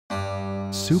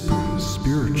super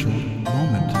spiritual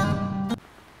moment.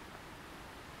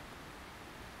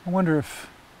 I wonder if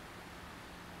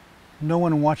no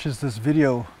one watches this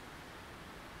video.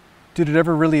 Did it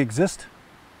ever really exist?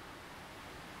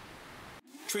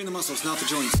 Train the muscles, not the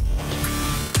joints.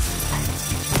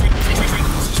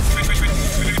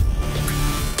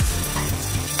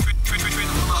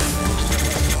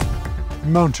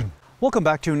 Mountain. Welcome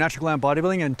back to Natural Gallant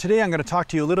Bodybuilding, and today I'm going to talk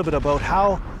to you a little bit about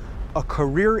how a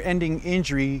career-ending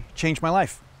injury changed my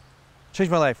life. Changed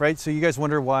my life, right? So you guys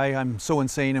wonder why I'm so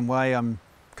insane and why I'm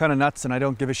kind of nuts and I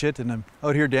don't give a shit and I'm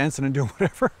out here dancing and doing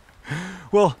whatever.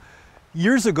 Well,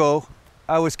 years ago,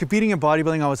 I was competing in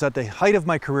bodybuilding. I was at the height of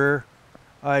my career.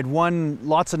 I had won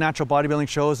lots of natural bodybuilding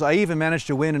shows. I even managed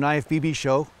to win an IFBB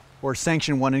show, or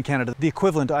sanction one in Canada, the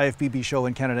equivalent IFBB show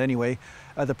in Canada anyway,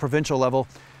 at the provincial level.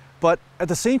 But at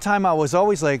the same time, I was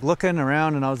always like looking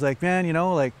around and I was like, man, you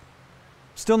know, like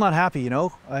still not happy, you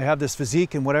know? I have this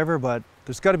physique and whatever, but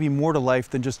there's got to be more to life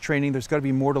than just training. There's got to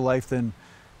be more to life than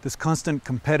this constant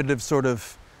competitive sort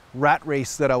of rat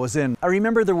race that I was in. I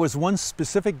remember there was one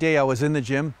specific day I was in the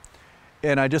gym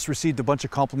and I just received a bunch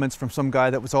of compliments from some guy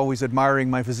that was always admiring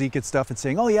my physique and stuff and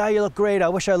saying, oh yeah, you look great. I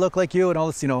wish I looked like you and all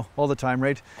this, you know, all the time,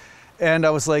 right? And I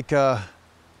was like, I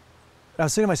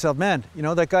was saying to myself, man, you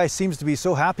know, that guy seems to be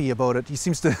so happy about it. He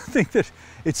seems to think that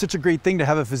it's such a great thing to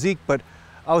have a physique, but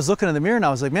I was looking in the mirror and I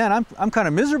was like, man, I'm kind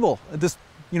of miserable. This,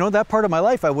 you know, that part of my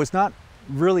life, I was not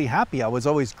really happy. I was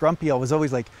always grumpy. I was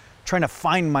always like trying to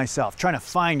find myself, trying to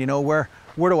find, you know, where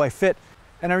do I fit?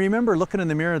 And I remember looking in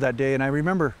the mirror that day and I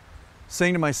remember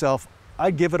saying to myself,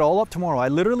 I'd give it all up tomorrow. I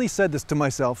literally said this to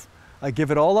myself, I'd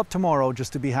give it all up tomorrow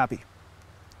just to be happy.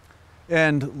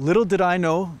 And little did I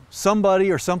know,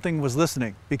 somebody or something was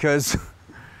listening, because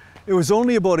it was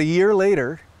only about a year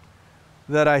later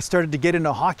that I started to get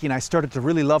into hockey and I started to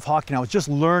really love hockey. And I was just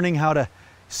learning how to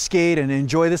skate and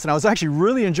enjoy this, and I was actually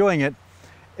really enjoying it.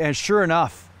 And sure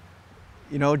enough,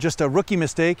 you know, just a rookie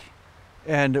mistake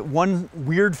and one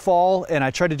weird fall, and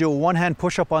I tried to do a one-hand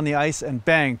push-up on the ice and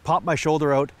bang, popped my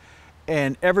shoulder out.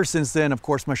 And ever since then, of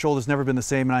course, my shoulder's never been the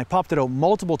same. And I popped it out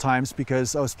multiple times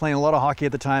because I was playing a lot of hockey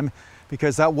at the time,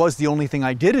 because that was the only thing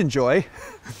I did enjoy.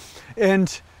 And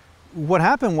what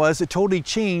happened was it totally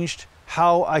changed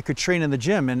how I could train in the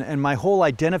gym, and my whole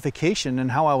identification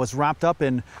and how I was wrapped up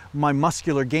in my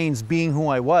muscular gains being who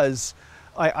I was.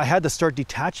 I had to start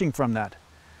detaching from that.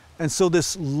 And so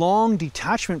this long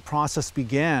detachment process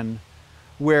began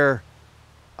where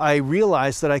I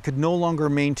realized that I could no longer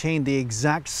maintain the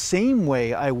exact same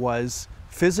way I was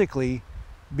physically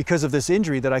because of this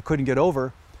injury that I couldn't get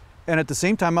over. And at the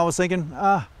same time, I was thinking,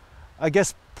 I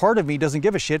guess part of me doesn't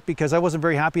give a shit because I wasn't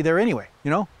very happy there anyway, you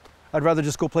know? I'd rather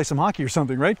just go play some hockey or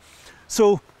something, right?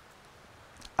 So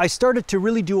I started to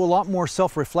really do a lot more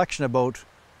self-reflection about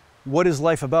what is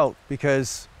life about,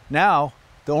 because now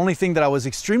the only thing that I was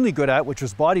extremely good at, which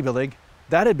was bodybuilding,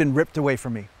 that had been ripped away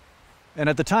from me. And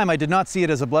at the time, I did not see it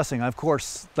as a blessing. Of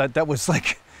course, that was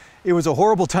like, it was a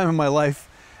horrible time in my life.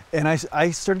 And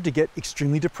I started to get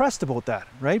extremely depressed about that,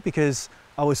 right? Because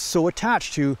I was so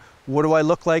attached to, what do I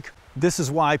look like? This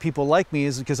is why people like me,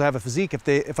 is because I have a physique.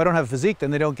 If I don't have a physique, then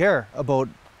they don't care about,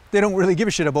 they don't really give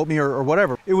a shit about me or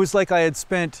whatever. It was like I had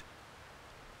spent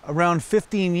around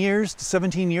 15 years to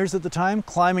 17 years at the time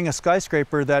climbing a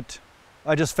skyscraper that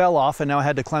I just fell off and now I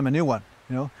had to climb a new one,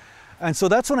 you know? And so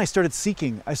that's when I started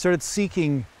seeking. I started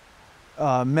seeking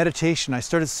meditation. I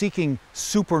started seeking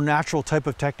supernatural type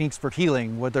of techniques for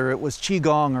healing, whether it was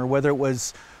Qigong or whether it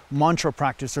was mantra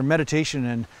practice or meditation,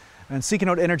 and seeking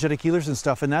out energetic healers and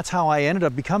stuff. And that's how I ended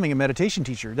up becoming a meditation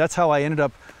teacher. That's how I ended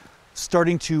up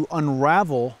starting to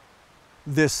unravel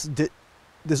this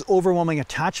overwhelming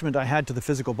attachment I had to the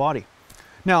physical body.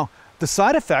 Now, the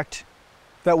side effect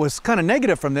that was kind of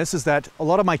negative from this is that a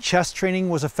lot of my chest training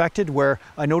was affected, where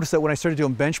I noticed that when I started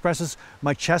doing bench presses,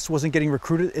 my chest wasn't getting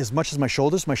recruited as much as my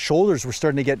shoulders. My shoulders were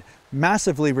starting to get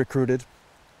massively recruited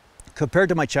compared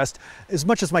to my chest, as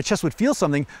much as my chest would feel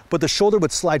something, but the shoulder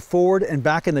would slide forward and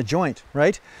back in the joint,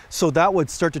 right? So that would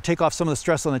start to take off some of the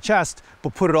stress on the chest,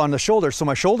 but put it on the shoulder. So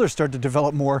my shoulders started to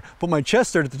develop more, but my chest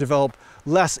started to develop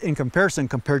less in comparison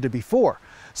compared to before.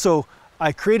 So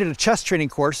I created a chest training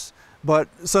course, but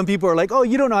some people are like, oh,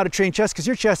 you don't know how to train chest because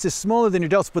your chest is smaller than your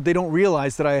delts, but they don't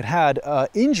realize that I had had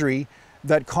injury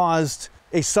that caused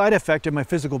a side effect of my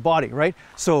physical body, right?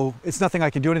 So it's nothing I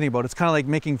can do anything about. It's kind of like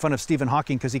making fun of Stephen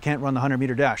Hawking because he can't run the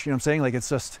 100-meter dash. You know what I'm saying? Like, it's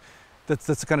just, that's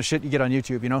the kind of shit you get on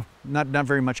YouTube, you know? Not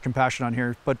very much compassion on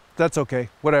here, but that's okay,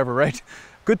 whatever, right?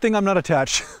 Good thing I'm not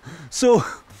attached. So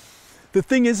the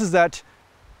thing is that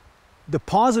the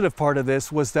positive part of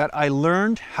this was that I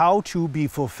learned how to be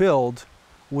fulfilled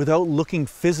without looking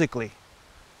physically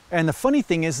And the funny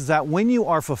thing is that when you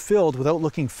are fulfilled without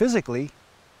looking physically,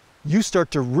 you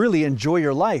start to really enjoy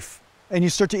your life. And you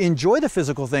start to enjoy the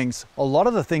physical things, a lot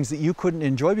of the things that you couldn't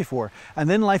enjoy before. And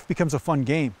then life becomes a fun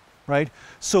game, right?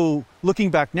 So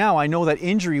looking back now, I know that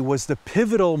injury was the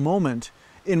pivotal moment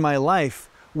in my life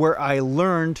where I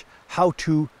learned how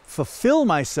to fulfill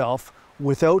myself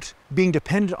without being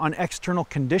dependent on external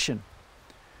condition.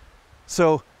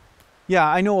 So yeah,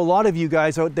 I know a lot of you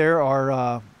guys out there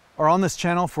are on this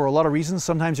channel for a lot of reasons.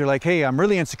 Sometimes you're like, hey, I'm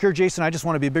really insecure, Jason, I just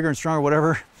want to be bigger and stronger,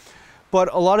 whatever.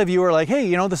 But a lot of you are like, hey,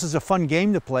 you know, this is a fun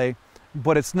game to play,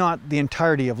 but it's not the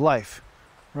entirety of life,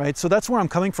 right? So that's where I'm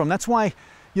coming from. That's why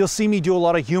you'll see me do a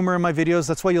lot of humor in my videos.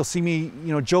 That's why you'll see me,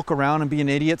 you know, joke around and be an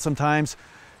idiot sometimes,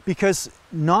 because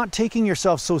not taking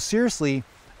yourself so seriously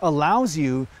allows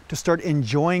you to start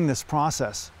enjoying this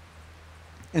process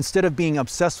instead of being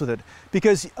obsessed with it.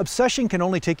 Because obsession can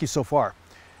only take you so far.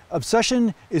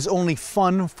 Obsession is only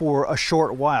fun for a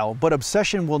short while, but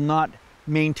obsession will not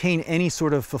maintain any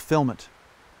sort of fulfillment,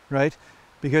 right?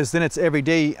 Because then it's every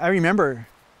day. I remember,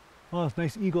 oh, it's a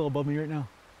nice eagle above me right now.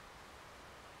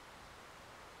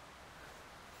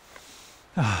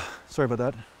 Sorry about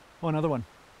that. Oh, another one,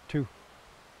 two.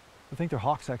 I think they're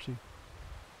hawks actually.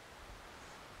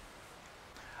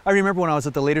 I remember when I was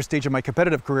at the later stage of my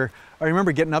competitive career, I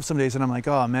remember getting up some days and I'm like,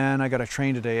 oh man, I gotta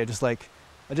train today. I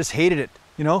just hated it,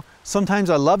 you know? Sometimes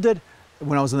I loved it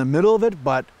when I was in the middle of it,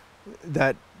 but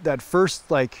that first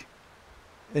like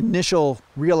initial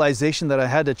realization that I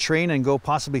had to train and go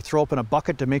possibly throw up in a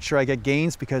bucket to make sure I get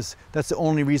gains because that's the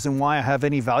only reason why I have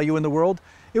any value in the world,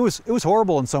 it was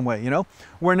horrible in some way, you know?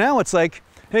 Where now it's like,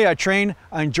 hey, I train,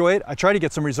 I enjoy it, I try to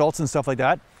get some results and stuff like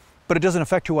that, but it doesn't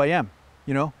affect who I am,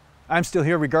 you know? I'm still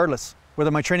here regardless.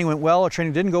 Whether my training went well or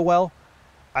training didn't go well,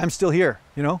 I'm still here,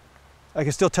 you know? I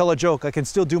can still tell a joke, I can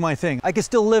still do my thing, I can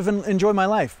still live and enjoy my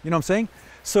life, you know what I'm saying?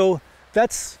 So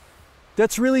that's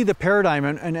really the paradigm,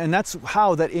 and that's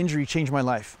how that injury changed my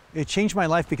life. It changed my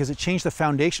life because it changed the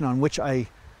foundation on which I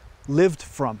lived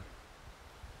from.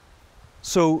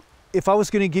 So if I was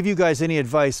going to give you guys any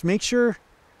advice, make sure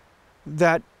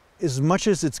that as much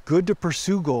as it's good to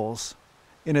pursue goals,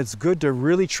 and it's good to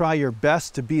really try your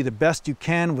best to be the best you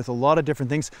can with a lot of different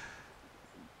things,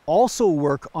 also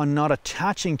work on not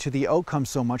attaching to the outcome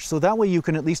so much, so that way you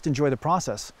can at least enjoy the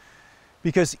process.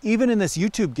 Because even in this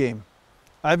YouTube game,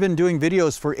 I've been doing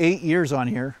videos for 8 years on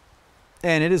here,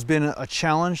 and it has been a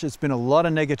challenge. It's been a lot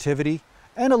of negativity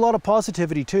and a lot of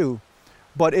positivity too,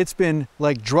 but it's been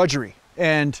like drudgery,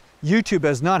 and YouTube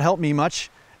has not helped me much,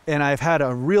 and I've had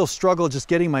a real struggle just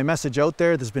getting my message out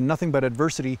there. There's been nothing but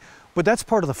adversity, but that's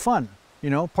part of the fun, you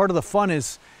know? Part of the fun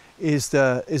is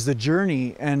the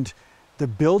journey and the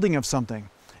building of something.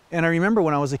 And I remember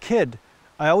when I was a kid,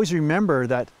 I always remember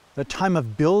that the time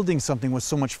of building something was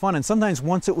so much fun, and sometimes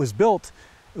once it was built,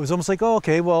 it was almost like, oh,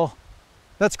 okay, well,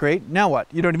 that's great. Now what?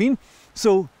 You know what I mean?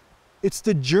 So it's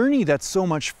the journey that's so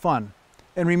much fun.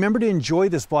 And remember to enjoy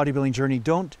this bodybuilding journey.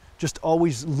 Don't just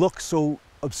always look so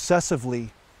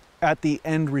obsessively at the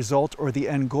end result or the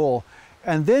end goal.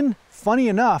 And then, funny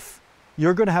enough,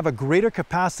 you're going to have a greater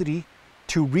capacity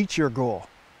to reach your goal,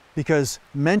 because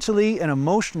mentally and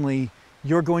emotionally,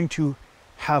 you're going to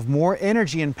have more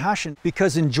energy and passion,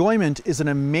 because enjoyment is an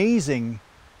amazing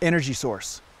energy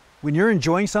source. When you're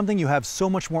enjoying something, you have so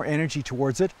much more energy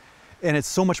towards it, and it's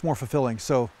so much more fulfilling.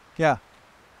 So yeah,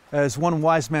 as one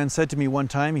wise man said to me one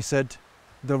time, he said,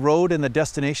 the road and the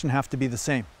destination have to be the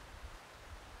same.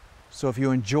 So if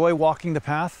you enjoy walking the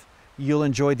path, you'll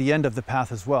enjoy the end of the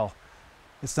path as well.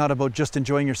 It's not about just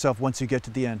enjoying yourself once you get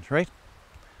to the end, right?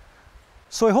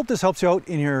 So I hope this helps you out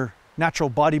in your natural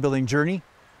bodybuilding journey.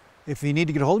 If you need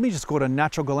to get a hold of me, just go to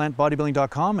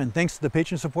naturalgallantbodybuilding.com, and thanks to the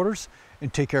Patreon supporters,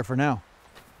 and take care for now.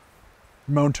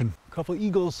 Mountain. A couple of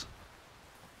eagles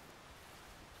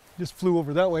just flew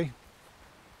over that way.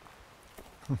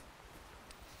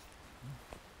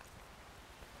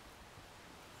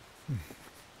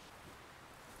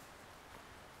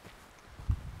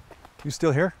 You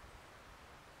still here?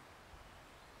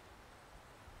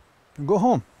 Go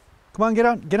home. Come on, get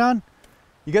on, get on.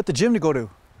 You got the gym to go to.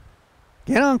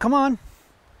 Get on, come on.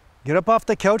 Get up off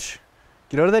the couch.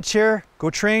 Get out of that chair.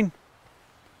 Go train.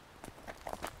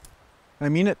 I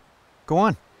mean it. Go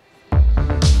on.